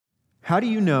How do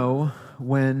you know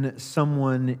when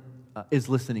someone is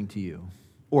listening to you?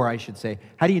 Or I should say,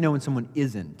 how do you know when someone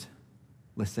isn't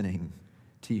listening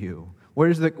to you? What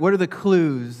are the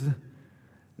clues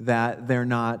that they're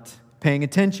not paying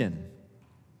attention?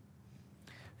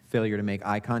 Failure to make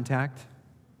eye contact.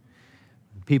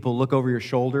 People look over your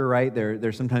shoulder, right?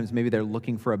 They're sometimes maybe they're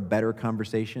looking for a better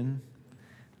conversation.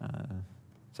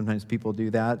 Sometimes people do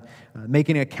that.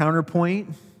 Making a counterpoint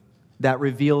that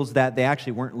reveals that they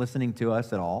actually weren't listening to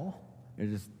us at all. They're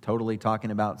just totally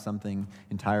talking about something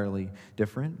entirely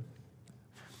different.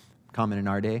 Common in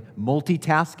our day.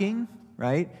 Multitasking,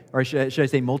 right? Or should I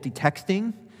say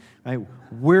multi-texting? Right?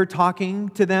 We're talking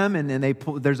to them, and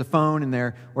there's a phone, and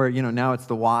now it's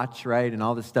the watch, right? And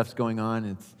all this stuff's going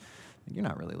on. You're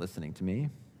not really listening to me.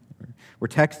 We're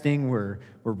texting, we're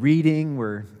reading,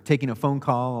 we're taking a phone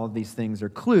call. All these things are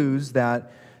clues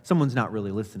that someone's not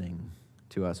really listening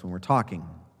to us when we're talking.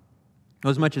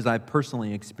 As much as I've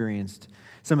personally experienced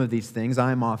some of these things,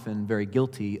 I'm often very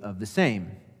guilty of the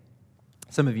same.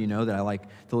 Some of you know that I like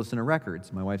to listen to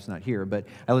records. My wife's not here, but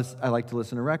I like to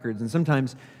listen to records. And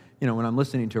sometimes, when I'm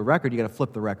listening to a record, you got to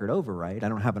flip the record over, right? I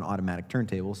don't have an automatic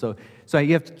turntable, so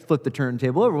you have to flip the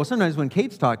turntable over. Well, sometimes when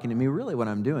Kate's talking to me, really what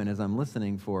I'm doing is I'm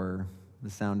listening for the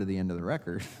sound of the end of the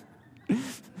record.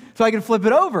 So I can flip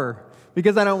it over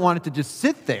because I don't want it to just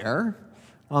sit there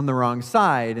on the wrong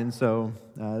side. And so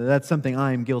that's something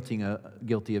I'm guilty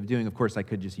of doing. Of course, I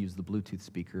could just use the Bluetooth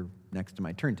speaker next to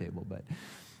my turntable, but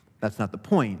that's not the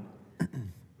point.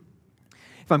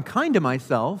 If I'm kind to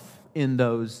myself in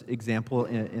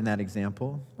that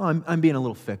example, well, I'm being a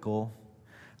little fickle.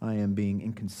 I am being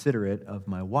inconsiderate of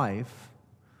my wife,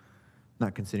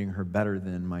 not considering her better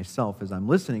than myself as I'm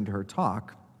listening to her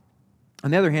talk.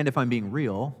 On the other hand, if I'm being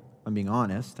real, I'm being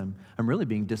honest, I'm really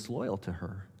being disloyal to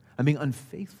her. I'm being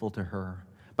unfaithful to her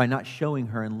by not showing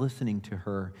her and listening to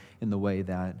her in the way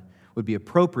that would be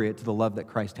appropriate to the love that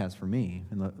Christ has for me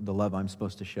and the love I'm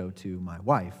supposed to show to my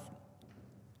wife.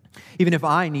 Even if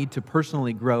I need to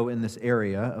personally grow in this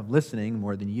area of listening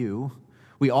more than you,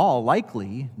 we all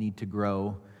likely need to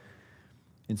grow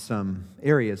in some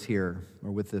areas here or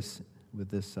with this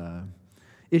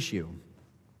issue.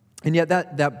 And yet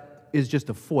that is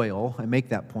just a foil. I make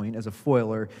that point as a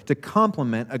foiler to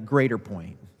complement a greater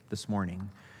point this morning.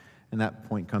 And that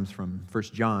point comes from 1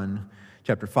 John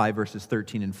chapter 5, verses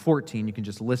 13 and 14. You can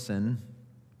just listen.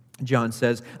 John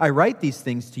says, I write these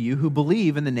things to you who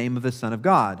believe in the name of the Son of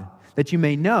God, that you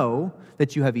may know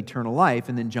that you have eternal life.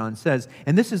 And then John says,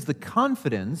 and this is the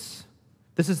confidence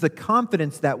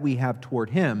that we have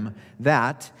toward him,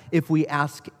 that if we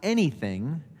ask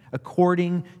anything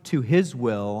according to his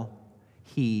will,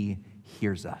 he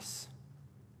hears us.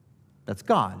 That's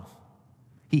God.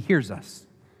 He hears us.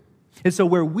 And so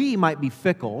where we might be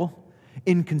fickle,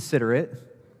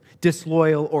 inconsiderate,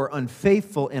 disloyal, or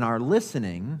unfaithful in our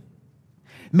listening,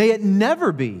 may it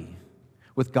never be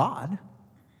with God.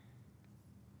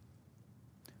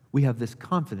 We have this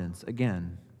confidence,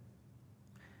 again,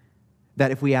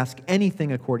 that if we ask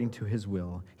anything according to his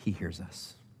will, he hears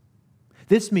us.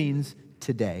 This means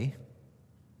today,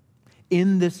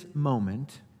 in this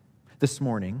moment, this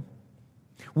morning,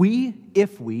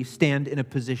 if we stand in a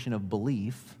position of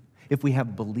belief, if we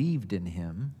have believed in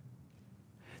him,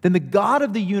 then the God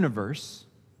of the universe,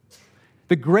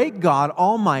 the great God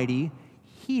Almighty,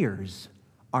 hears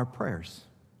our prayers.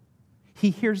 He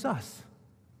hears us.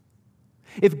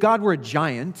 If God were a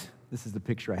giant, this is the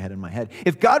picture I had in my head.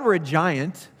 If God were a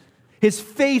giant, his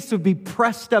face would be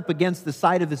pressed up against the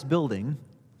side of this building,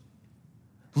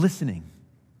 listening.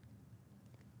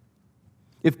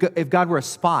 If God were a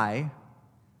spy,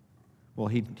 well,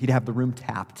 he'd have the room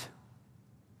tapped.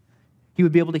 He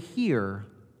would be able to hear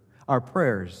our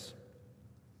prayers.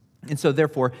 And so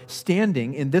therefore,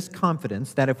 standing in this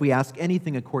confidence that if we ask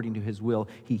anything according to his will,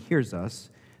 he hears us,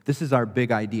 this is our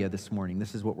big idea this morning.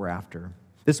 This is what we're after.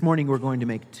 This morning, we're going to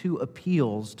make 2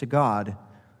 appeals to God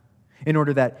in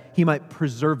order that he might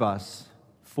preserve us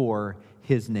for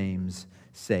his name's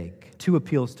sake. 2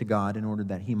 appeals to God in order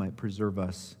that he might preserve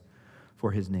us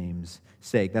for his name's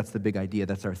sake. That's the big idea.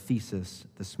 That's our thesis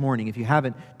this morning. If you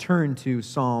haven't turned to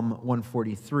Psalm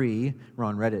 143,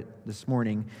 Ron read it this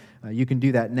morning, you can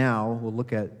do that now. We'll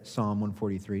look at Psalm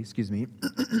 143,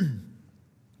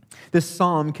 This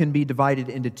psalm can be divided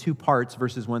into 2 parts,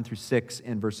 verses 1 through 6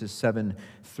 and verses 7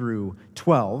 through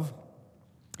 12.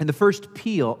 And the first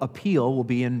appeal will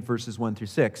be in verses 1 through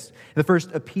 6. The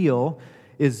first appeal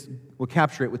we'll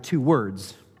capture it with 2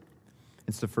 words.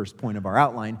 It's the first point of our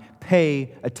outline.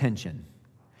 Pay attention.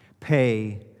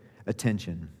 Pay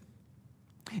attention.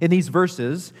 In these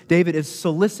verses, David is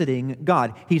soliciting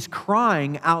God. He's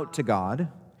crying out to God.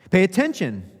 Pay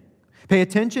attention. Pay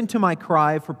attention to my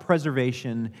cry for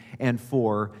preservation and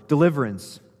for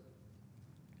deliverance.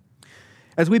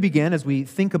 As we begin, as we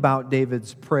think about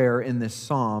David's prayer in this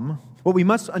psalm, what we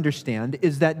must understand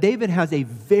is that David has a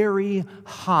very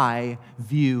high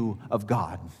view of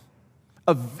God.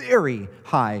 A very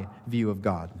high view of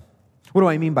God. What do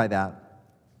I mean by that?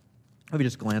 Let me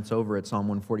just glance over at Psalm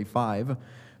 145,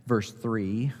 verse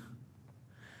 3.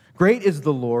 Great is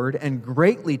the Lord and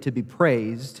greatly to be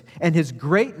praised, and his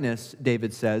greatness,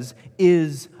 David says,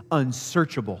 is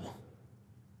unsearchable.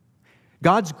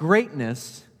 God's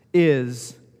greatness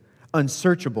is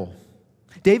unsearchable.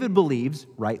 David believes,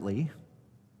 rightly,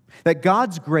 that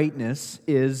God's greatness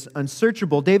is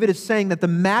unsearchable. David is saying that the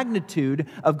magnitude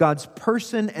of God's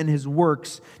person and his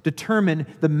works determine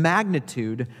the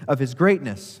magnitude of his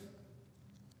greatness.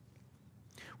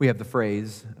 We have the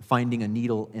phrase, finding a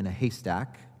needle in a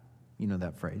haystack. You know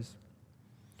that phrase.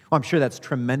 Well, I'm sure that's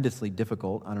tremendously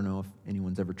difficult. I don't know if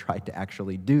anyone's ever tried to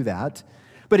actually do that.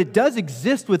 But it does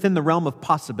exist within the realm of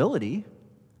possibility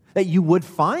that you would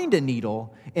find a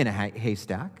needle in a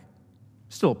haystack.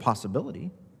 Still a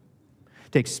possibility.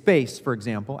 Take space, for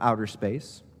example, outer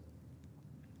space.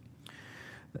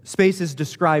 Space is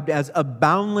described as a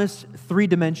boundless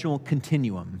three-dimensional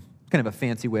continuum. Kind of a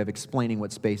fancy way of explaining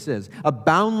what space is. A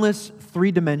boundless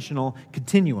three-dimensional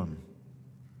continuum.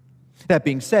 That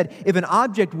being said, if an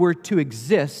object were to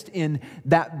exist in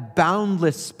that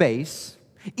boundless space,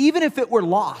 even if it were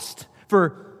lost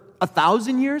for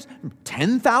 1,000 years,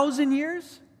 10,000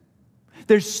 years,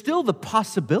 there's still the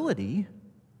possibility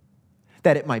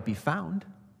that it might be found.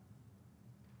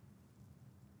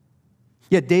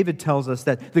 Yet David tells us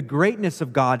that the greatness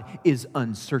of God is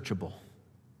unsearchable.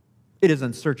 It is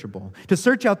unsearchable. To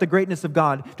search out the greatness of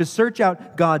God, to search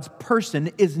out God's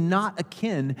person, is not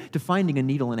akin to finding a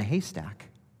needle in a haystack.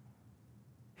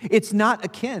 It's not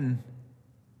akin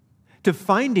to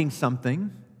finding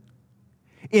something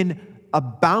in a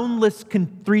boundless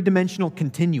three-dimensional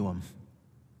continuum.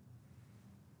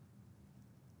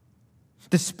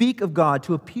 To speak of God,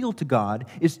 to appeal to God,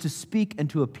 is to speak and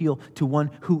to appeal to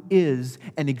one who is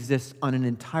and exists on an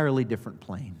entirely different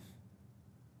plane.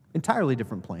 Entirely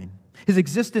different plane. His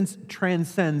existence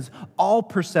transcends all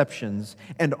perceptions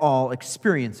and all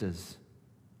experiences.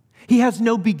 He has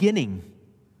no beginning,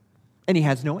 and he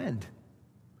has no end.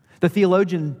 The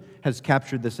theologian has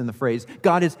captured this in the phrase,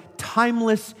 God is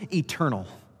timeless, eternal.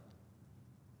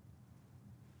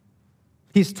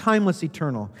 He's timeless,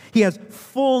 eternal. He has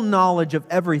full knowledge of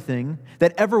everything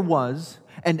that ever was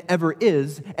and ever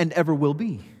is and ever will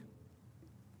be.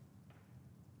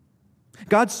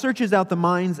 God searches out the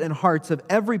minds and hearts of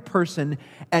every person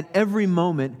at every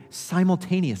moment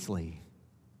simultaneously.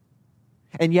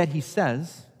 And yet he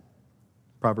says,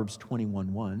 Proverbs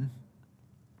 21:1,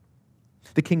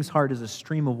 the king's heart is a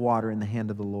stream of water in the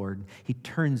hand of the Lord. He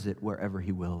turns it wherever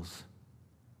he wills.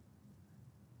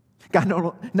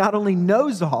 God not only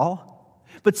knows all,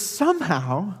 but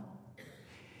somehow,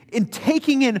 in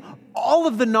taking in all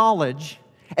of the knowledge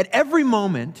at every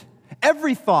moment,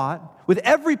 every thought, with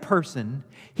every person,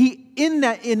 he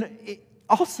engages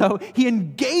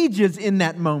in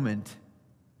that moment.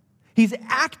 He's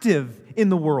active in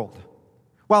the world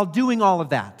while doing all of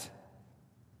that.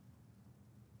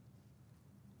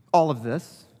 All of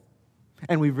this,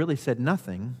 and we've really said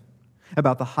nothing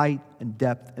about the height and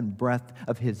depth and breadth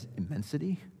of his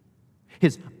immensity,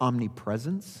 his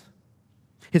omnipresence,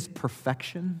 his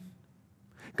perfection,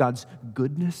 God's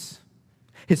goodness,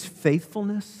 his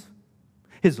faithfulness,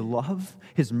 his love,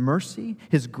 his mercy,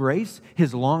 his grace,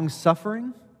 his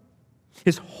long-suffering,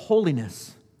 his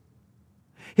holiness,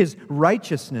 his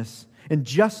righteousness and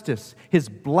justice, his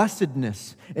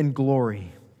blessedness and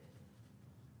glory.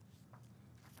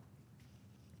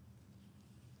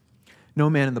 No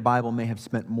man in the Bible may have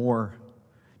spent more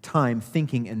time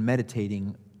thinking and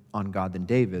meditating on God than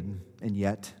David, and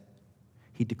yet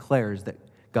he declares that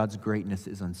God's greatness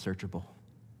is unsearchable.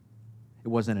 It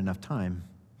wasn't enough time.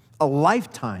 A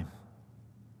lifetime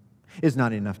is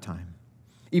not enough time,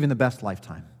 even the best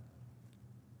lifetime.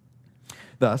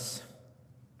 Thus,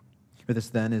 this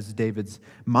then is David's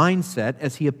mindset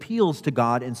as he appeals to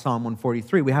God in Psalm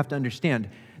 143. We have to understand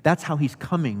that's how he's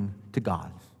coming to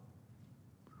God,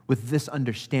 with this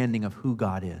understanding of who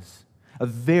God is, a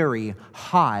very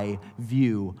high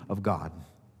view of God.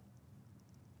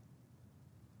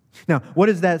 Now, what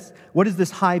does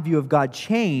this high view of God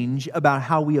change about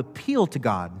how we appeal to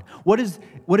God? What is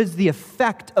the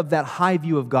effect of that high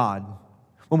view of God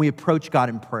when we approach God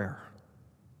in prayer?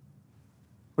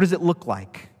 What does it look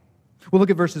like? We'll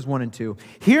look at verses 1 and 2.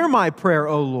 Hear my prayer,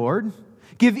 O Lord.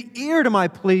 Give ear to my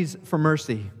pleas for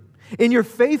mercy. In your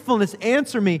faithfulness,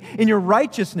 answer me. In your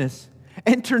righteousness,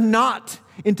 enter not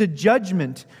into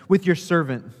judgment with your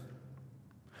servant.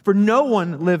 For no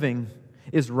one living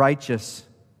is righteous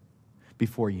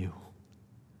before you.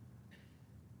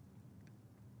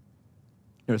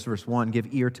 Notice verse 1,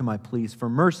 give ear to my pleas for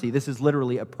mercy. This is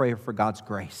literally a prayer for God's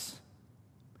grace.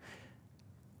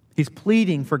 He's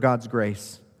pleading for God's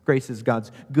grace. Grace is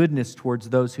God's goodness towards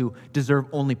those who deserve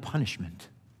only punishment.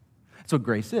 That's what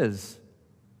grace is.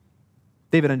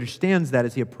 David understands that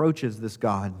as he approaches this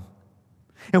God.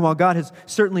 And while God has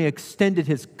certainly extended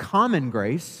his common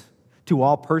grace to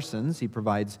all persons, he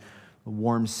provides a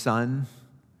warm sun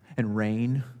and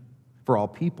rain for all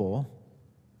people,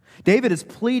 David is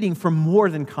pleading for more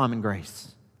than common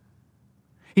grace.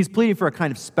 He's pleading for a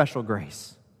kind of special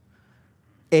grace,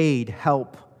 aid,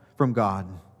 help from God.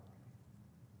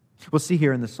 We'll see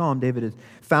here in the psalm, David has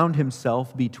found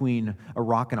himself between a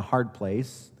rock and a hard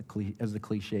place, as the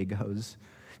cliche goes.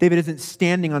 David isn't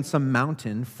standing on some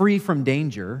mountain, free from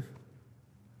danger,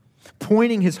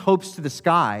 pointing his hopes to the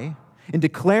sky and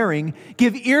declaring,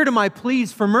 give ear to my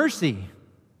pleas for mercy.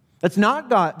 That's not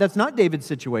God. That's not David's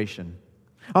situation.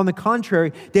 On the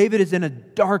contrary, David is in a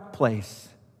dark place,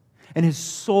 and his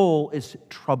soul is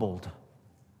troubled.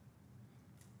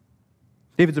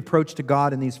 David's approach to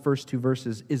God in these first two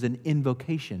verses is an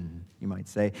invocation, you might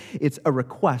say. It's a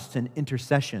request, an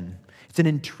intercession. It's an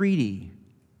entreaty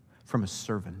from a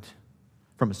servant.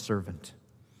 From a servant.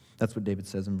 That's what David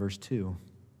says in verse 2.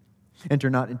 Enter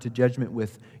not into judgment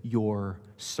with your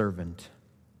servant.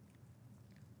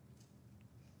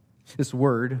 This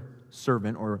word,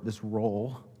 servant, or this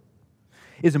role,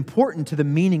 is important to the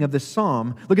meaning of the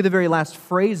psalm. Look at the very last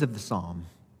phrase of the psalm.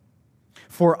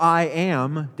 For I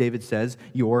am, David says,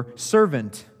 your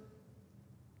servant.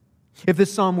 If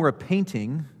this psalm were a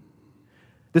painting,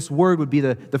 this word would be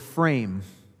the frame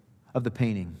of the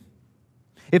painting.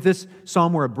 If this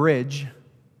psalm were a bridge,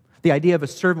 the idea of a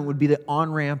servant would be the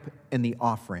on-ramp and the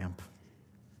off-ramp.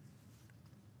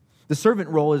 The servant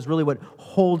role is really what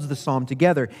holds the psalm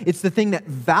together. It's the thing that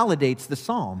validates the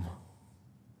psalm.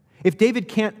 If David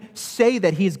can't say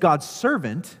that he's God's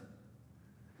servant,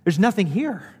 there's nothing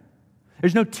here.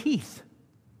 There's no teeth.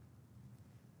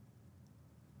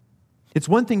 It's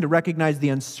one thing to recognize the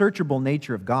unsearchable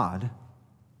nature of God.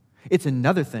 It's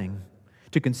another thing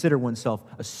to consider oneself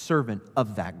a servant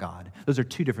of that God. Those are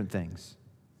two different things.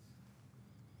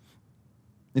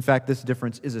 In fact, this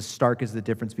difference is as stark as the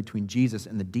difference between Jesus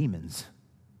and the demons.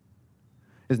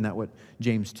 Isn't that what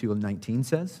James 2:19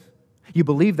 says? You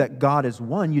believe that God is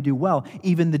one, you do well.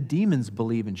 Even the demons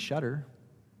believe and shudder.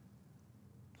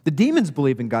 The demons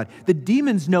believe in God. The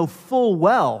demons know full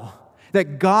well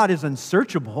that God is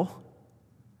unsearchable.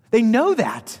 They know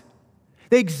that.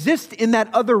 They exist in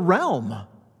that other realm.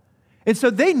 And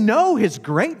so they know his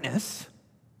greatness.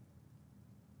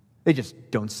 They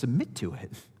just don't submit to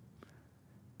it.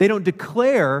 They don't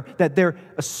declare that they're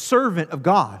a servant of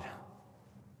God.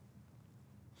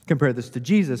 Compare this to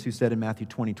Jesus, who said in Matthew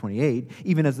 20:28,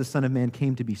 even as the Son of Man came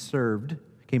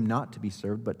not to be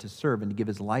served, but to serve and to give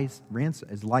his life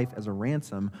as a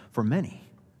ransom for many.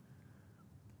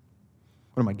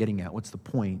 What am I getting at? What's the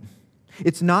point?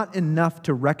 It's not enough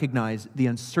to recognize the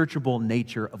unsearchable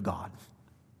nature of God.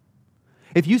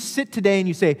 If you sit today and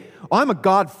you say, oh, I'm a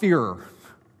God-fearer,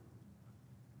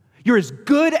 you're as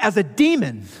good as a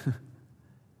demon.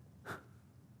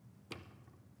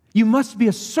 You must be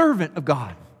a servant of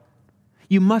God.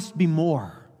 You must be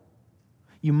more.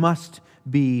 You must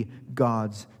be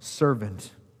God's servant.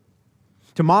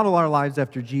 To model our lives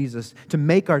after Jesus, to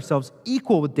make ourselves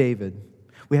equal with David,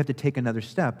 we have to take another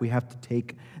step. We have to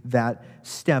take that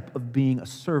step of being a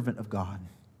servant of God.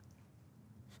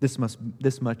 This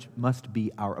must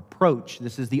be our approach.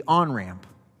 This is the on-ramp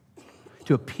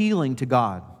to appealing to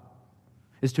God,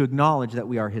 is to acknowledge that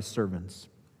we are his servants.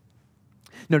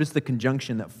 Notice the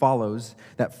conjunction that follows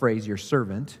that phrase, your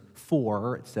servant.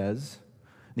 For, it says,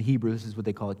 in the Hebrew, this is what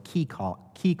they call a key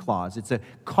clause. It's a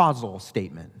causal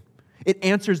statement. It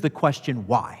answers the question,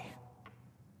 why?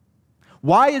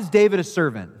 Why is David a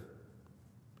servant?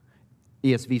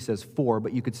 ESV says for,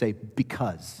 but you could say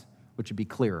because, which would be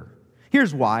clearer.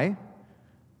 Here's why.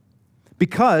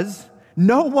 Because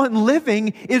no one living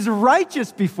is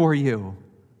righteous before you.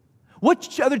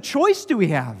 What other choice do we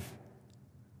have?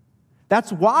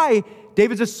 That's why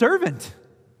David's a servant.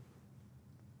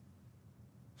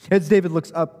 As David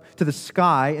looks up to the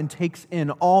sky and takes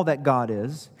in all that God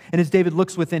is, and as David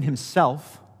looks within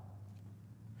himself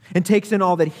and takes in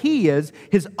all that he is,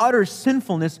 his utter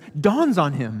sinfulness dawns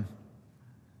on him.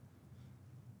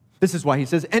 This is why he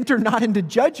says, enter not into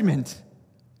judgment.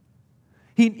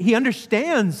 He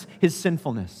understands his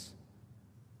sinfulness.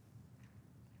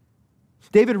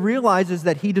 David realizes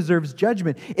that he deserves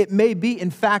judgment. It may be,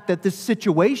 in fact, that this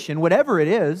situation, whatever it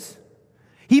is,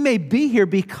 he may be here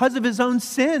because of his own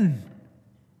sin.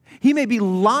 He may be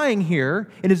lying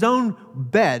here in his own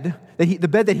bed, the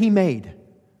bed that he made,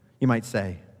 you might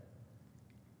say.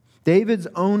 David's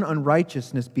own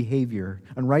unrighteous behavior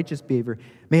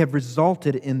may have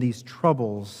resulted in these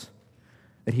troubles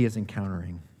that he is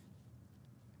encountering.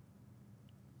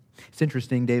 It's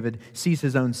interesting, David sees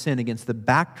his own sin against the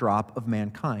backdrop of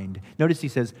mankind. Notice he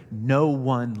says, no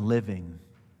one living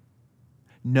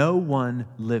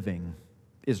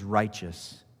is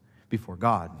righteous before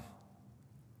God.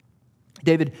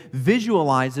 David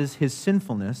visualizes his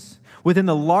sinfulness within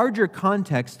the larger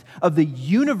context of the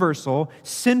universal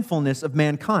sinfulness of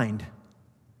mankind.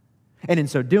 And in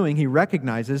so doing, he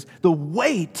recognizes the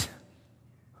weight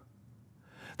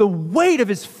of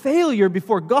his failure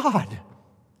before God.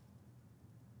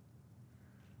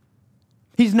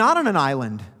 He's not on an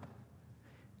island.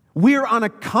 We're on a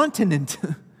continent.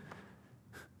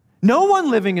 No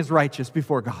one living is righteous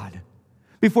before God,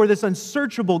 before this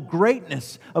unsearchable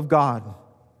greatness of God.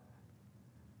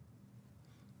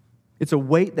 It's a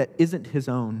weight that isn't his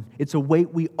own. It's a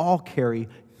weight we all carry.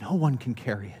 No one can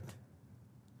carry it.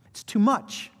 It's too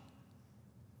much.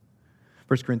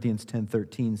 1 Corinthians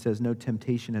 10:13 says, no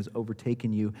temptation has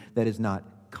overtaken you that is not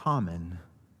common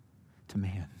to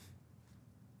man.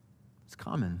 It's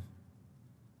common.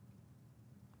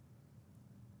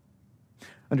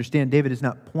 Understand, David is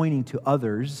not pointing to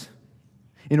others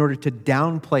in order to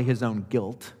downplay his own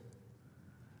guilt.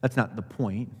 That's not the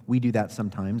point. We do that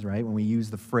sometimes, right? When we use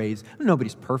the phrase,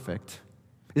 nobody's perfect.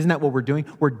 Isn't that what we're doing?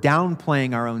 We're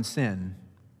downplaying our own sin.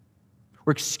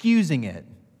 We're excusing it.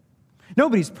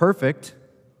 Nobody's perfect.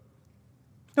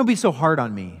 Don't be so hard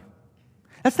on me.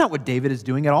 That's not what David is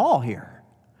doing at all here.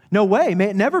 No way. May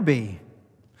it never be.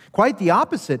 Quite the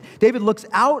opposite. David looks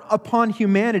out upon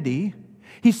humanity.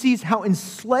 He sees how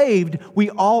enslaved we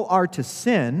all are to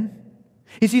sin.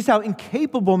 He sees how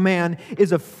incapable man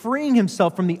is of freeing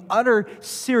himself from the utter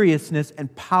seriousness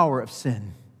and power of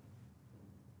sin.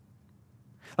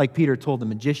 Like Peter told the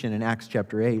magician in Acts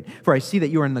chapter 8, for I see that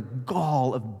you are in the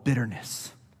gall of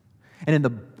bitterness and in the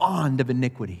bond of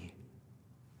iniquity.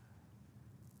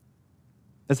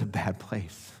 That's a bad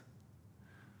place.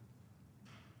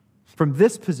 From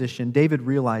this position, David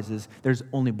realizes there's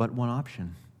only but one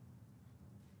option.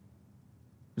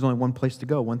 There's only one place to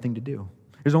go, one thing to do.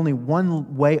 There's only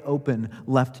one way open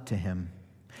left to him.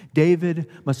 David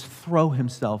must throw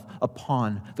himself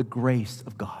upon the grace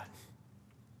of God.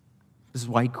 This is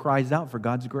why he cries out for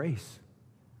God's grace.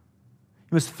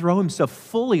 He must throw himself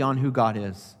fully on who God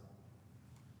is.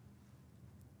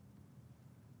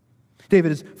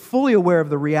 David is fully aware of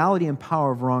the reality and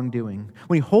power of wrongdoing.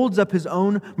 When he holds up his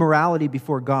own morality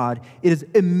before God, it is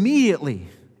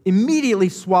immediately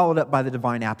swallowed up by the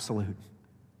divine absolute.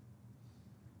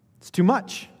 It's too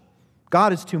much.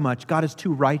 God is too much. God is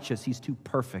too righteous. He's too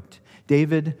perfect.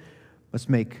 David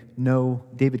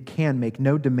can make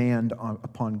no demand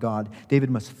upon God. David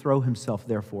must throw himself,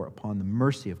 therefore, upon the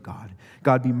mercy of God.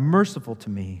 God, be merciful to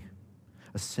me,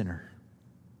 a sinner,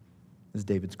 is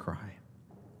David's cry.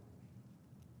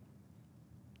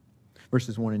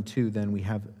 Verses 1 and 2, then we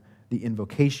have the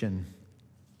invocation.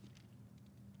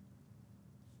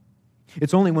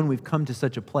 It's only when we've come to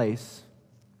such a place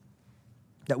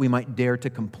that we might dare to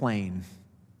complain.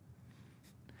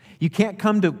 You can't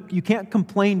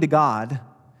complain to God.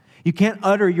 You can't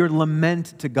utter your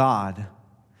lament to God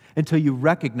until you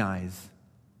recognize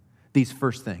these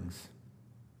first things.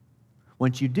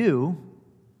 Once you do,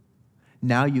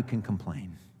 now you can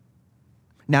complain.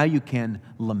 Now you can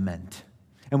lament.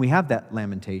 And we have that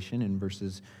lamentation in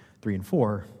verses 3 and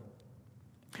 4.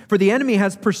 For the enemy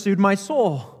has pursued my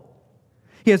soul.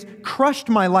 He has crushed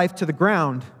my life to the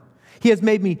ground. He has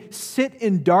made me sit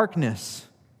in darkness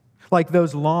like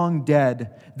those long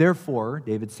dead. Therefore,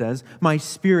 David says, my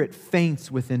spirit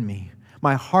faints within me.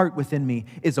 My heart within me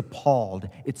is appalled.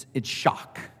 It's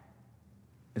shock,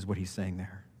 is what he's saying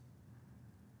there.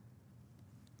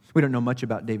 We don't know much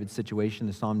about David's situation.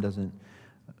 The psalm doesn't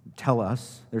tell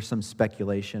us. There's some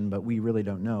speculation, but we really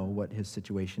don't know what his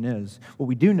situation is. What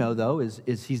we do know, though, is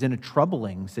he's in a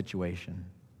troubling situation.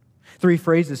 3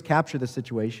 phrases capture the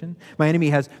situation. My enemy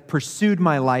has pursued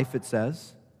my life, it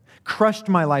says, crushed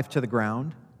my life to the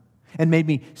ground, and made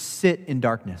me sit in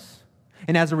darkness.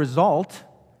 And as a result,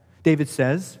 David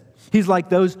says, he's like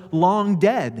those long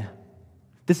dead.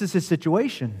 This is his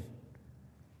situation.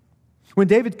 When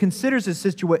David considers his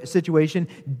situation,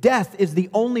 death is the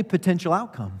only potential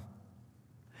outcome.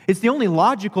 It's the only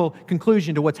logical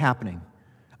conclusion to what's happening.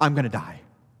 I'm going to die.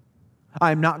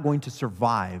 I'm not going to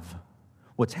survive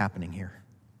what's happening here.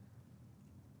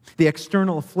 The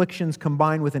external afflictions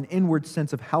combine with an inward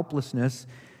sense of helplessness,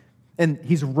 and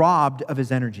he's robbed of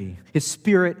his energy. His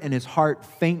spirit and his heart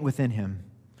faint within him.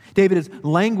 David is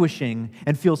languishing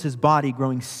and feels his body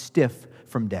growing stiff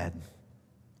from death.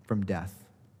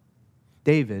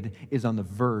 David is on the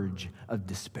verge of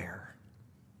despair.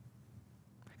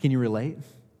 Can you relate?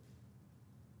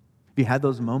 Have you had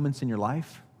those moments in your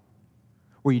life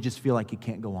where you just feel like you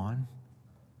can't go on?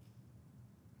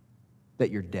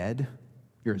 That you're dead?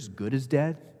 You're as good as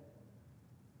dead?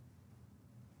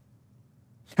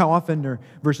 How often are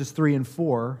verses 3 and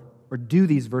 4, or do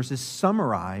these verses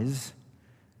summarize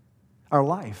our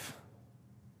life?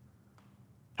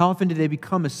 How often do they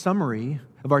become a summary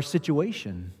of our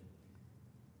situation?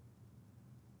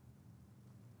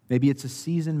 Maybe it's a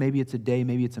season, maybe it's a day,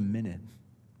 maybe it's a minute,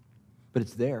 but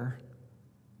it's there.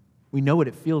 We know what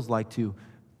it feels like to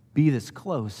be this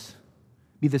close,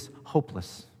 be this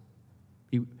hopeless,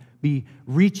 be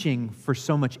reaching for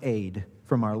so much aid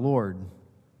from our Lord.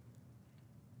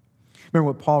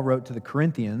 Remember what Paul wrote to the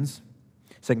Corinthians,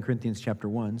 2 Corinthians chapter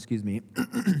 1,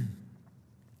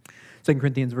 2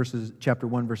 Corinthians chapter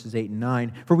 1, verses 8 and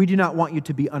 9. For we do not want you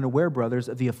to be unaware, brothers,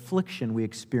 of the affliction we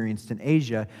experienced in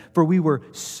Asia, for we were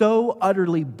so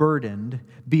utterly burdened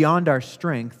beyond our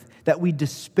strength that we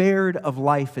despaired of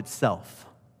life itself.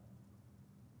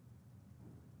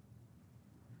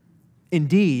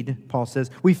 Indeed, Paul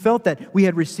says, we felt that we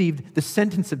had received the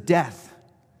sentence of death.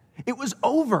 It was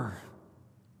over.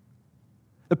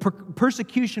 The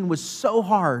persecution was so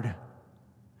hard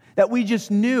that we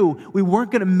just knew we weren't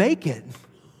going to make it.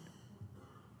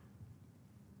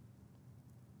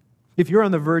 If you're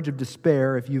on the verge of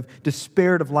despair, if you've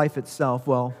despaired of life itself,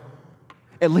 well,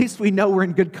 at least we know we're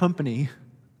in good company.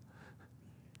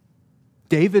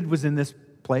 David was in this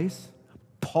place.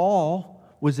 Paul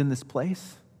was in this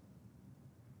place.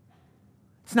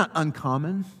 It's not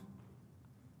uncommon.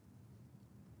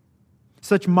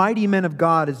 Such mighty men of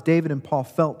God as David and Paul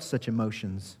felt such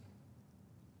emotions.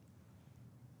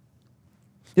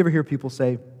 You ever hear people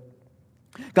say,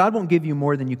 God won't give you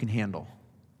more than you can handle?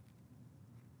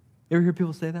 You ever hear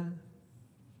people say that?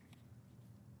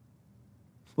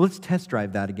 Well, let's test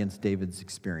drive that against David's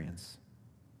experience.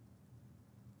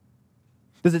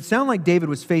 Does it sound like David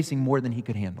was facing more than he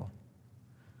could handle?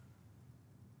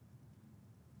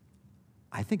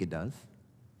 I think it does.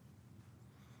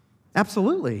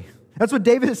 Absolutely. That's what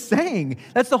David is saying.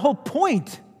 That's the whole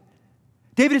point.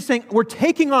 David is saying, we're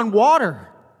taking on water.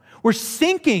 We're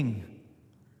sinking.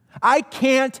 I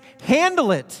can't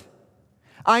handle it.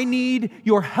 I need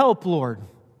your help, Lord.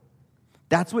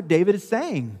 That's what David is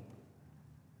saying.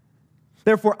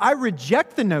 Therefore, I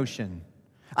reject the notion.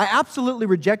 I absolutely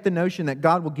reject the notion that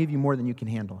God will give you more than you can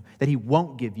handle, that He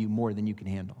won't give you more than you can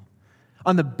handle.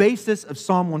 On the basis of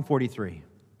Psalm 143.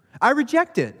 I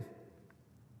reject it.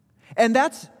 And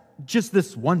that's just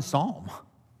this one psalm.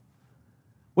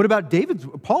 What about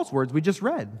Paul's words we just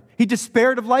read? He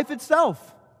despaired of life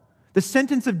itself. The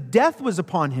sentence of death was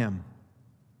upon him.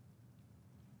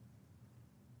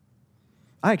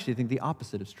 I actually think the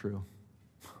opposite is true.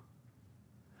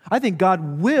 I think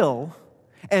God will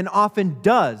and often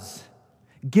does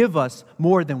give us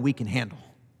more than we can handle.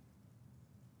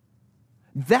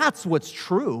 That's what's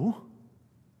true.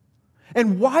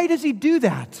 And why does He do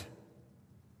that?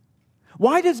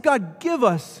 Why does God give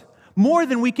us more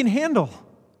than we can handle?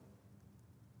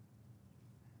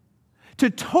 To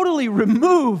totally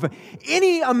remove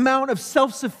any amount of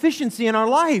self-sufficiency in our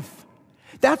life.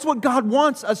 That's what God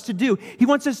wants us to do. He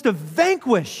wants us to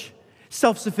vanquish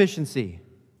self-sufficiency.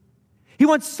 He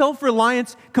wants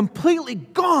self-reliance completely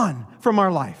gone from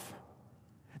our life.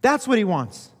 That's what He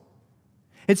wants.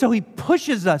 And so He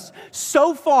pushes us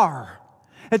so far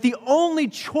that the only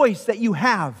choice that you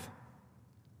have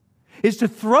is to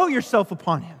throw yourself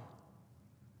upon Him.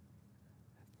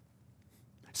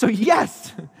 So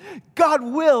yes, God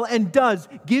will and does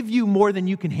give you more than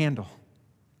you can handle.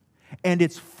 And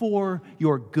it's for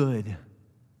your good.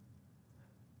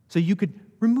 So you could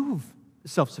remove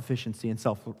self-sufficiency and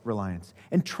self-reliance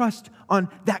and trust on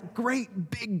that great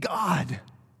big God.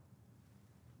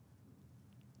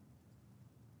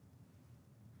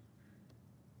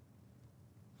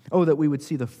 Oh, that we would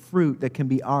see the fruit that can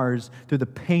be ours through the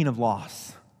pain of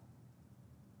loss.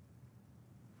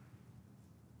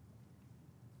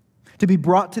 To be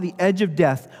brought to the edge of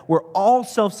death where all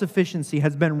self-sufficiency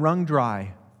has been wrung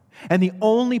dry. And the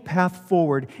only path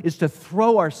forward is to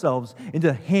throw ourselves into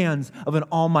the hands of an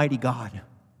almighty God.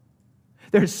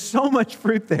 There's so much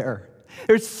fruit there.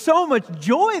 There's so much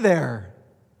joy there.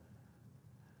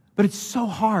 But it's so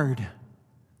hard.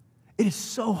 It is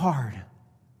so hard.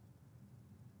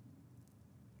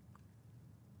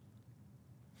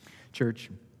 Church,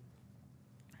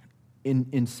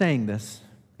 in saying this,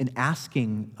 in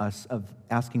asking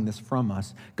this from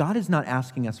us, God is not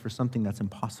asking us for something that's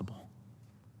impossible.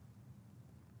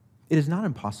 It is not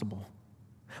impossible.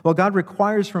 While God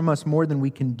requires from us more than we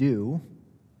can do,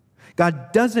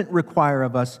 God doesn't require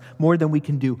of us more than we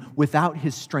can do without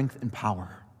His strength and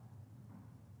power.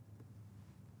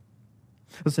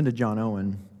 Listen to John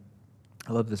Owen.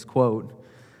 I love this quote.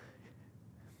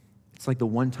 It's like the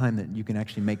one time that you can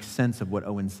actually make sense of what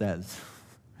Owen says,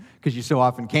 because you so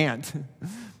often can't.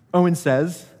 Owen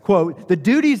says, quote, "The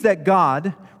duties that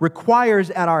God requires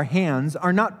at our hands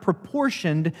are not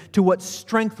proportioned to what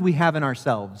strength we have in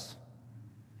ourselves,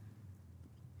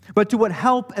 but to what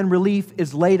help and relief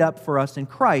is laid up for us in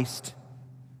Christ."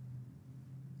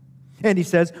 And he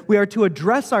says, "We are to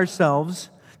address ourselves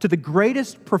to the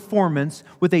greatest performance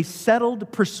with a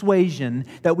settled persuasion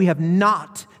that we have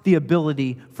not the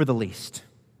ability for the least."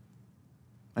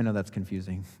 I know that's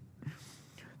confusing.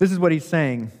 This is what he's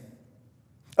saying.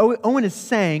 Owen is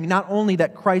saying not only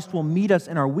that Christ will meet us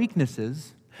in our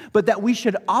weaknesses, but that we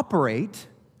should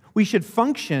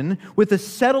function with a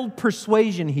settled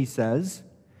persuasion, he says,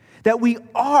 that we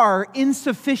are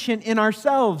insufficient in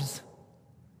ourselves.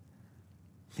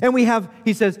 And we have,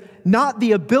 he says, not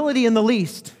the ability in the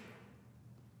least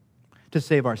to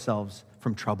save ourselves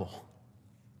from trouble.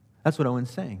 That's what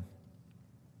Owen's saying.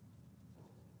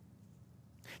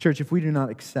 Church, if we do not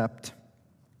accept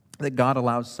that God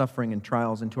allows suffering and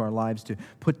trials into our lives to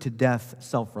put to death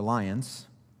self-reliance,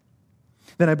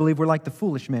 then I believe we're like the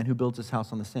foolish man who builds his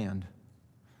house on the sand.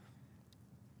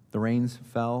 The rains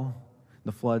fell,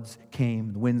 the floods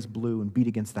came, the winds blew and beat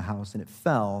against the house, and it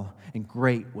fell, and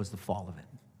great was the fall of it.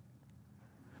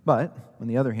 But, on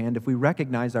the other hand, if we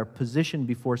recognize our position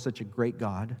before such a great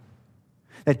God,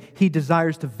 that He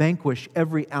desires to vanquish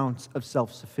every ounce of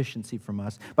self-sufficiency from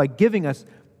us by giving us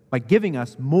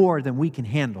more than we can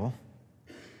handle,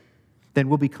 then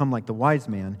we'll become like the wise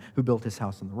man who built his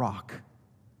house on the rock.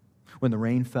 When the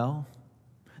rain fell,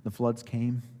 the floods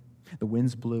came, the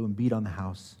winds blew and beat on the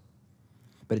house,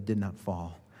 but it did not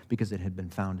fall because it had been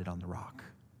founded on the rock.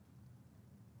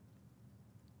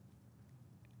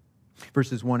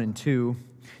 Verses 1 and 2,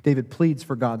 David pleads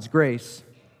for God's grace.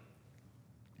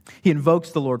 He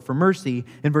invokes the Lord for mercy.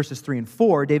 In verses 3 and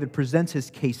 4, David presents his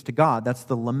case to God. That's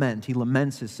the lament. He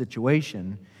laments his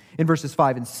situation. In verses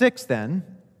 5 and 6, then,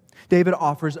 David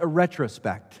offers a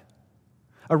retrospect.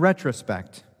 A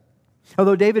retrospect.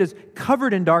 Although David is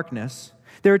covered in darkness,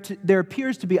 there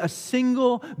appears to be a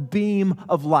single beam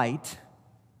of light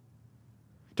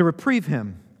to reprieve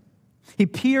him. He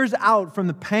peers out from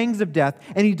the pangs of death,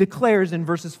 and he declares in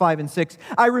verses 5 and 6,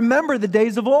 "I remember the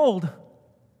days of old.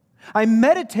 I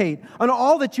meditate on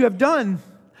all that you have done.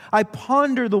 I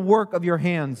ponder the work of your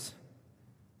hands.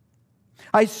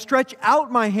 I stretch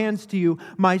out my hands to you.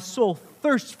 My soul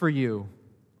thirsts for you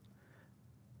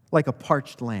like a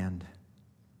parched land.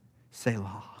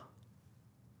 Selah."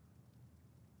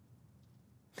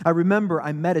 I remember,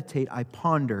 I meditate, I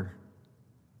ponder.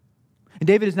 And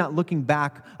David is not looking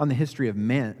back on the history of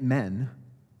men.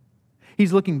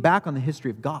 He's looking back on the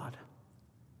history of God.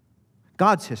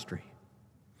 God's history.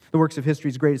 The works of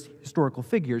history's greatest historical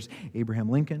figures: Abraham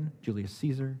Lincoln, Julius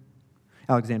Caesar,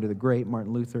 Alexander the Great,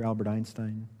 Martin Luther, Albert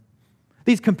Einstein.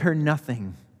 These compare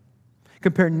nothing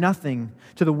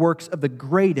to the works of the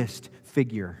greatest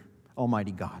figure,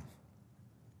 Almighty God.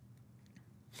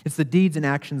 It's the deeds and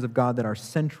actions of God that are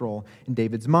central in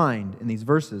David's mind in these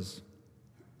verses.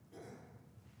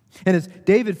 And as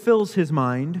David fills his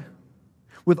mind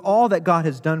with all that God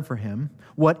has done for him,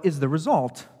 what is the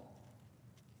result?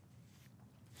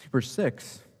 Verse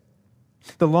 6,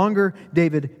 the longer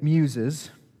David muses,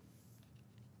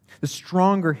 the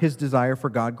stronger his desire for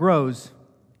God grows.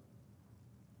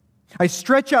 "I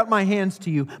stretch out my hands to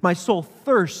you. My soul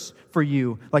thirsts for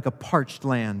you like a parched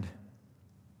land."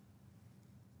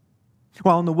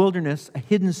 While in the wilderness, a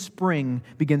hidden spring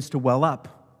begins to well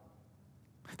up.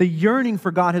 The yearning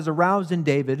for God has aroused in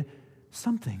David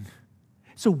something.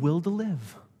 It's a will to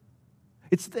live.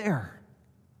 It's there.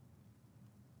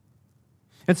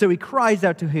 And so he cries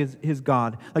out to his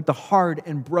God, like the hard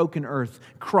and broken earth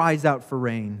cries out for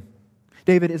rain.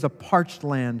 David is a parched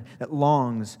land that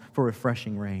longs for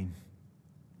refreshing rain.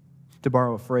 To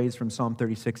borrow a phrase from Psalm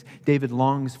 36, David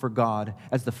longs for God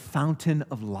as the fountain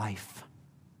of life.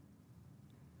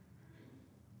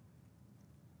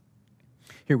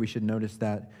 Here we should notice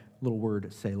that little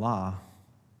word, Selah.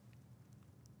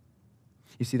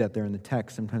 You see that there in the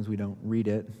text. Sometimes we don't read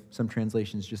it. Some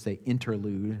translations just say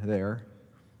interlude there.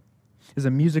 It's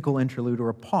a musical interlude or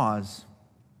a pause.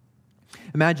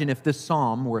 Imagine if this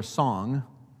psalm were a song,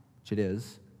 which it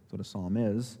is. That's what a psalm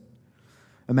is.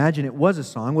 Imagine it was a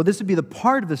song. Well, this would be the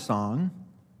part of the song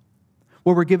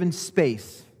where we're given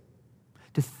space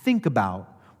to think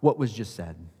about what was just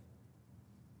said.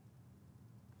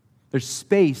 There's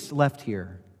space left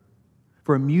here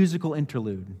for a musical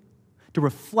interlude to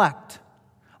reflect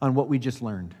on what we just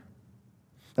learned.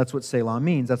 That's what Selah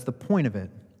means. That's the point of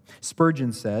it.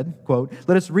 Spurgeon said, quote,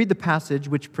 "Let us read the passage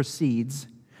which precedes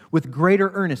with greater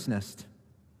earnestness.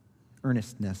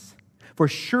 For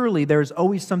surely there is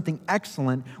always something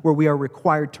excellent where we are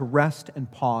required to rest and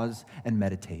pause and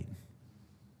meditate."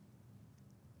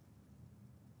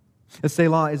 A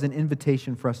Selah is an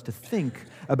invitation for us to think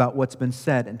about what's been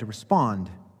said and to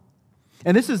respond.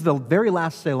 And this is the very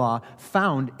last Selah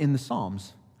found in the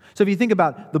Psalms. So if you think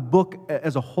about the book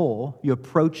as a whole, you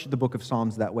approach the book of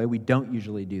Psalms that way. We don't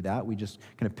usually do that. We just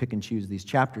kind of pick and choose these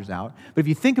chapters out. But if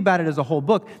you think about it as a whole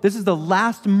book, this is the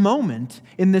last moment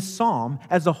in this psalm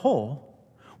as a whole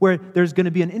where there's going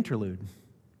to be an interlude,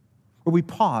 where we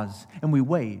pause and we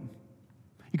wait.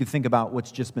 You could think about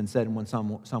what's just been said in Psalm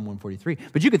 143,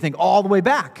 but you could think all the way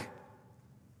back.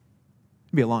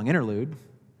 It'd be a long interlude.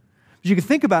 But you could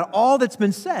think about all that's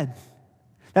been said.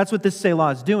 That's what this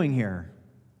Selah is doing here.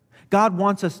 God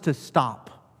wants us to stop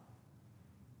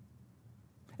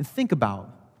and think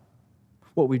about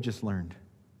what we've just learned.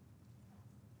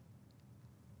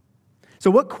 So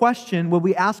what question would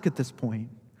we ask at this point?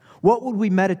 What would we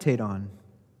meditate on?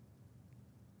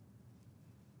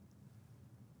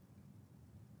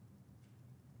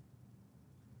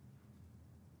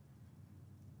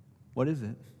 What is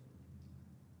it?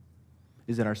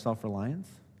 Is it our self-reliance?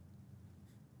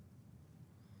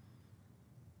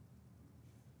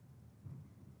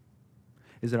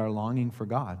 Is it our longing for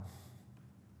God?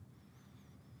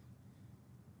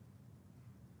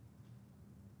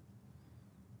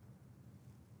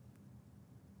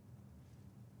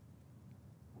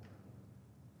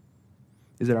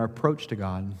 Is it our approach to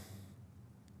God?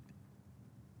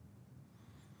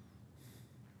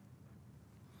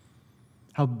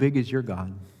 How big is your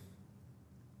God?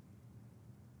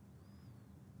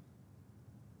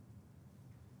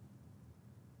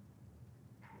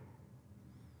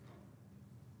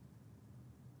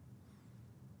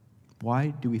 Why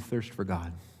do we thirst for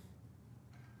God?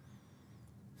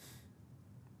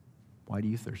 Why do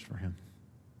you thirst for Him?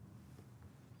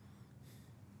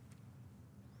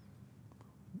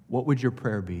 What would your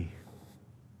prayer be?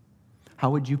 How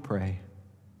would you pray?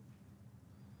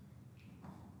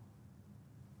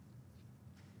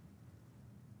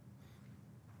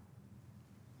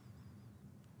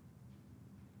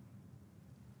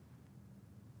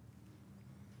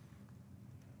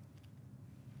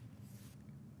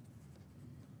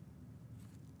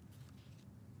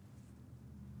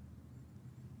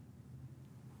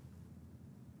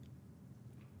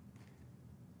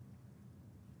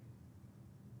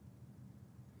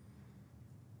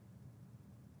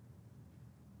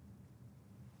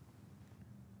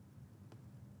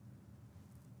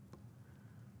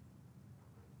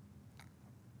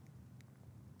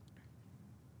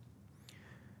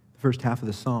 First half of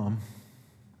the psalm,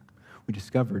 we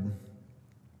discovered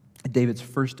David's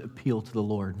first appeal to the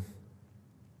Lord.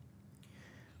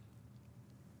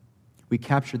 We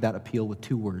captured that appeal with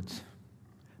two words: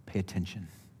 pay attention.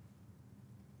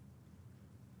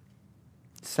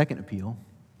 Second appeal,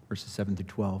 verses 7 through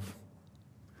 12,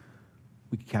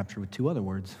 we could capture with two other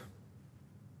words: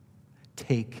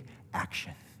 take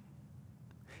action.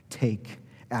 Take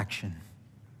action.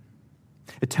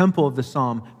 The tempo of the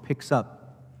psalm picks up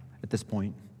at this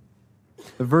point.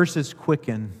 The verses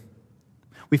quicken.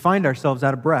 We find ourselves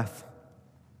out of breath.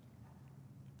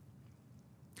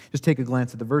 Just take a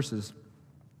glance at the verses.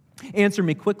 Answer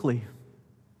me quickly.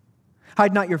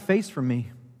 Hide not your face from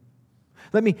me.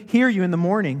 Let me hear you in the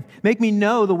morning. Make me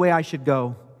know the way I should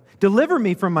go. Deliver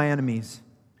me from my enemies.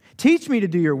 Teach me to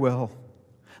do your will.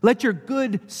 Let your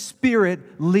good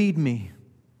spirit lead me.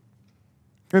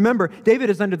 Remember, David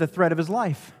is under the threat of his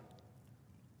life.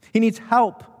 He needs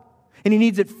help. And he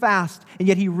needs it fast, and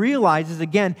yet he realizes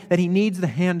again that he needs the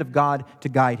hand of God to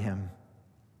guide him.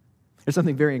 There's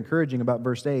something very encouraging about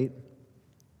verse 8.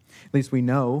 At least we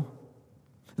know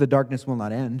the darkness will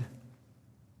not end.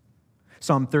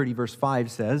 Psalm 30, verse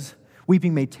 5 says,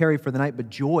 "Weeping may tarry for the night,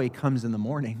 but joy comes in the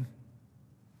morning."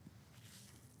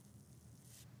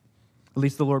 At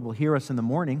least the Lord will hear us in the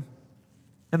morning,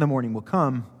 and the morning will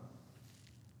come.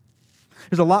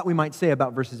 There's a lot we might say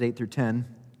about verses 8 through 10.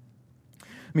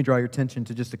 Let me draw your attention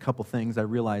to just a couple things. I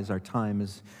realize our time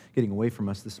is getting away from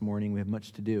us this morning. We have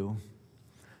much to do.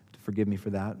 Forgive me for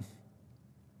that.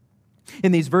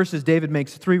 In these verses, David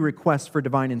makes three requests for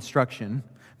divine instruction.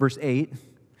 Verse 8,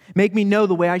 Make me know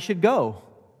the way I should go.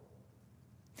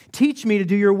 Teach me to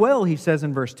do your will, he says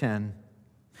in verse 10.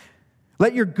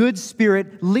 Let your good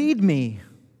spirit lead me.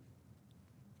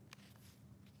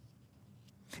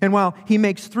 And while he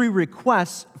makes 3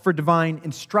 requests for divine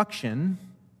instruction,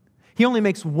 he only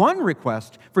makes 1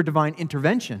 request for divine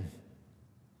intervention.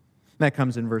 That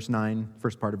comes in verse 9,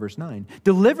 first part of verse 9.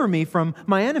 Deliver me from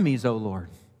my enemies, O Lord.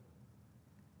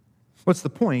 What's the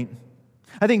point?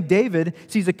 I think David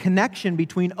sees a connection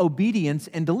between obedience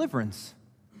and deliverance.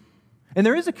 And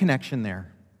there is a connection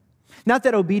there. Not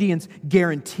that obedience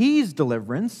guarantees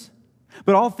deliverance,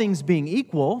 but all things being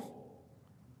equal,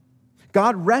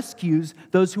 God rescues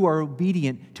those who are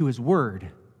obedient to his word.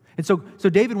 And so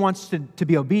David wants to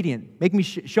be obedient. Make me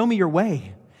show me your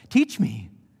way. Teach me.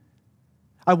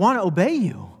 I want to obey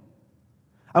you.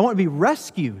 I want to be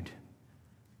rescued.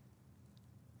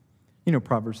 You know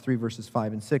Proverbs 3, verses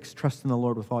 5 and 6. Trust in the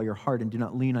Lord with all your heart and do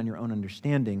not lean on your own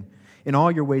understanding. In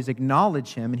all your ways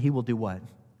acknowledge him, and he will do what?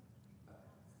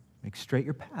 Make straight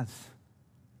your paths.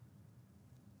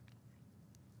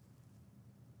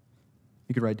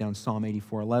 You could write down Psalm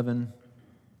 84:11,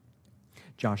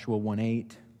 Joshua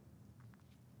 1:8,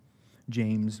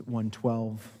 James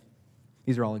 1:12.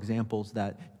 These are all examples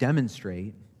that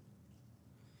demonstrate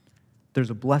there's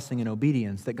a blessing in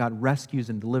obedience, that God rescues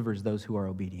and delivers those who are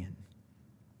obedient.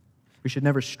 We should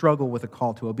never struggle with a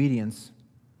call to obedience.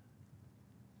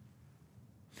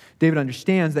 David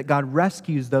understands that God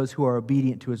rescues those who are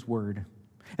obedient to his word.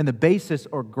 And the basis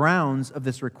or grounds of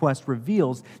this request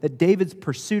reveals that David's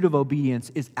pursuit of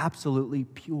obedience is absolutely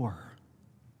pure.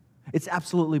 It's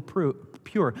absolutely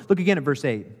pure. Look again at verse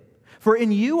 8. For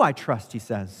in you I trust, he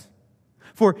says.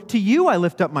 For to you I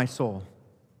lift up my soul.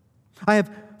 I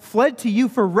have fled to you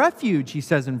for refuge, he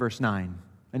says in verse 9.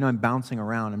 I know I'm bouncing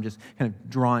around. I'm just kind of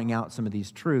drawing out some of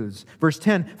these truths. Verse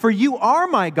 10, for you are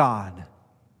my God.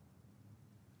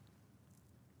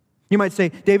 You might say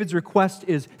David's request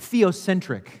is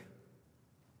theocentric.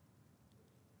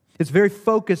 It's very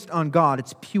focused on God.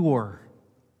 It's pure.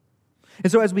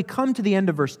 And so as we come to the end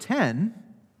of verse 10,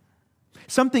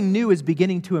 something new is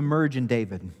beginning to emerge in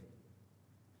David.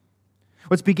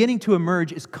 What's beginning to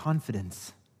emerge is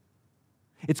confidence.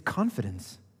 It's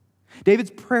confidence.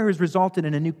 David's prayer has resulted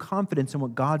in a new confidence in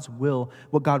what God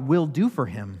will do for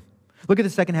him. Look at the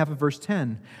second half of verse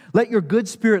 10. Let your good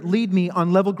spirit lead me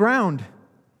on level ground.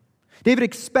 David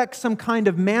expects some kind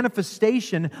of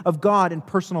manifestation of God in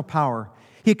personal power.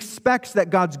 He expects that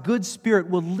God's good spirit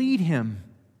will lead him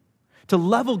to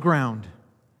level ground.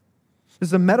 This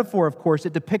is a metaphor, of course.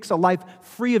 It depicts a life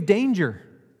free of danger.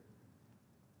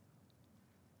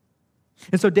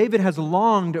 And so David has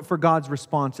longed for God's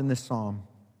response in this psalm.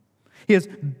 He has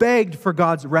begged for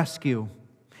God's rescue.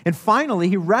 And finally,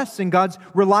 he rests in God's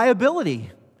reliability.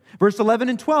 Verse 11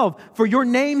 and 12, for your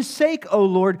name's sake, O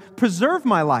Lord, preserve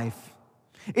my life.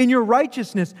 In your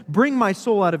righteousness, bring my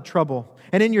soul out of trouble.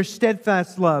 And in your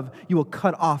steadfast love, you will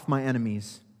cut off my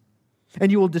enemies.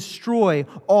 And you will destroy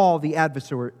all the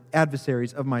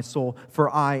adversaries of my soul, for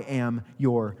I am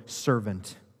your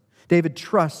servant. David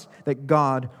trusts that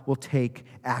God will take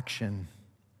action.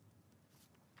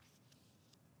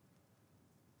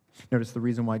 Notice the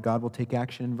reason why God will take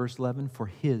action in verse 11, for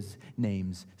his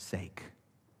name's sake.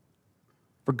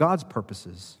 For God's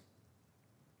purposes.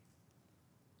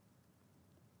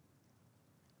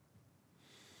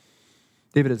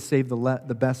 David has saved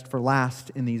the best for last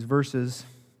in these verses,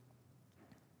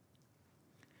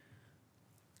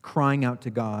 crying out to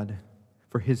God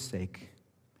for his sake,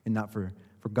 and not for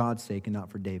God's sake, and not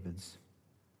for David's.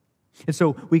 And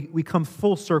so we come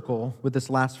full circle with this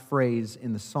last phrase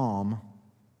in the psalm,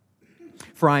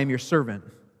 for I am your servant.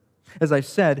 As I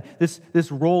said, this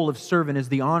role of servant is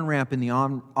the on-ramp and the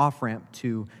off-ramp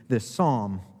to this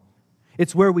psalm.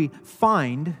 It's where we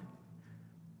find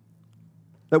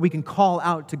that we can call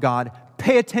out to God,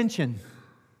 pay attention.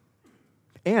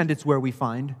 And it's where we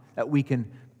find that we can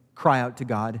cry out to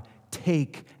God,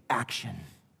 take action,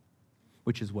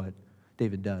 which is what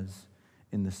David does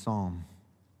in the psalm.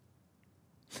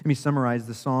 Let me summarize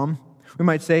the psalm. We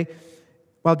might say,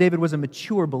 while David was a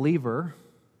mature believer,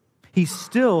 he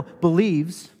still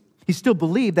believed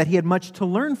that he had much to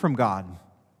learn from God.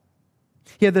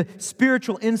 He had the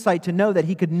spiritual insight to know that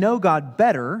he could know God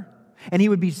better and he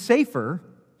would be safer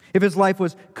if his life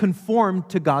was conformed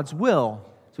to God's will.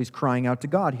 So he's crying out to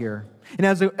God here. And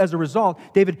as a result,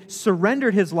 David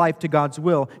surrendered his life to God's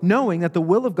will, knowing that the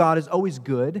will of God is always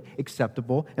good,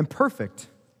 acceptable, and perfect.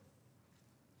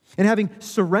 And having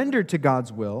surrendered to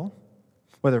God's will,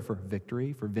 whether for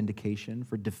victory, for vindication,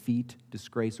 for defeat,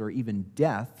 disgrace, or even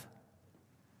death,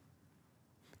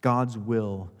 God's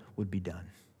will would be done.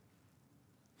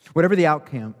 Whatever the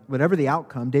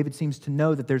outcome, David seems to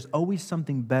know that there's always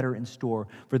something better in store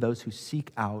for those who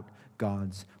seek out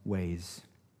God's ways.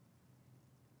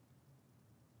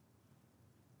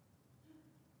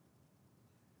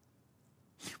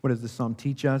 What does this psalm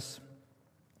teach us?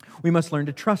 We must learn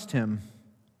to trust Him.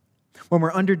 When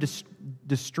we're under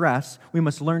distress, we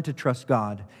must learn to trust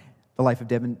God. The life of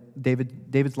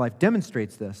David's life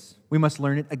demonstrates this. We must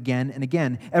learn it again and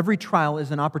again. Every trial is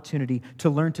an opportunity to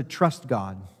learn to trust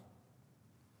God.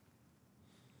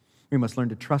 We must learn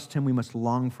to trust Him. We must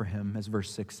long for Him, as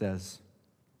verse 6 says.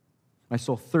 My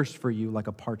soul thirsts for you like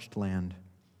a parched land.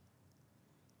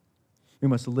 We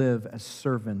must live as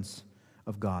servants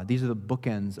of God. These are the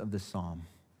bookends of this psalm,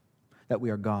 that we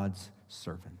are God's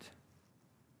servant.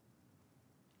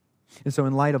 And so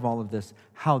in light of all of this,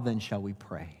 how then shall we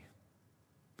pray?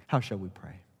 How shall we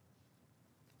pray?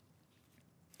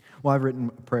 Well, I've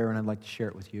written a prayer and I'd like to share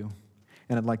it with you.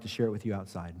 And I'd like to share it with you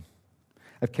outside.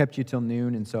 I've kept you till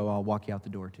noon, and so I'll walk you out the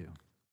door too.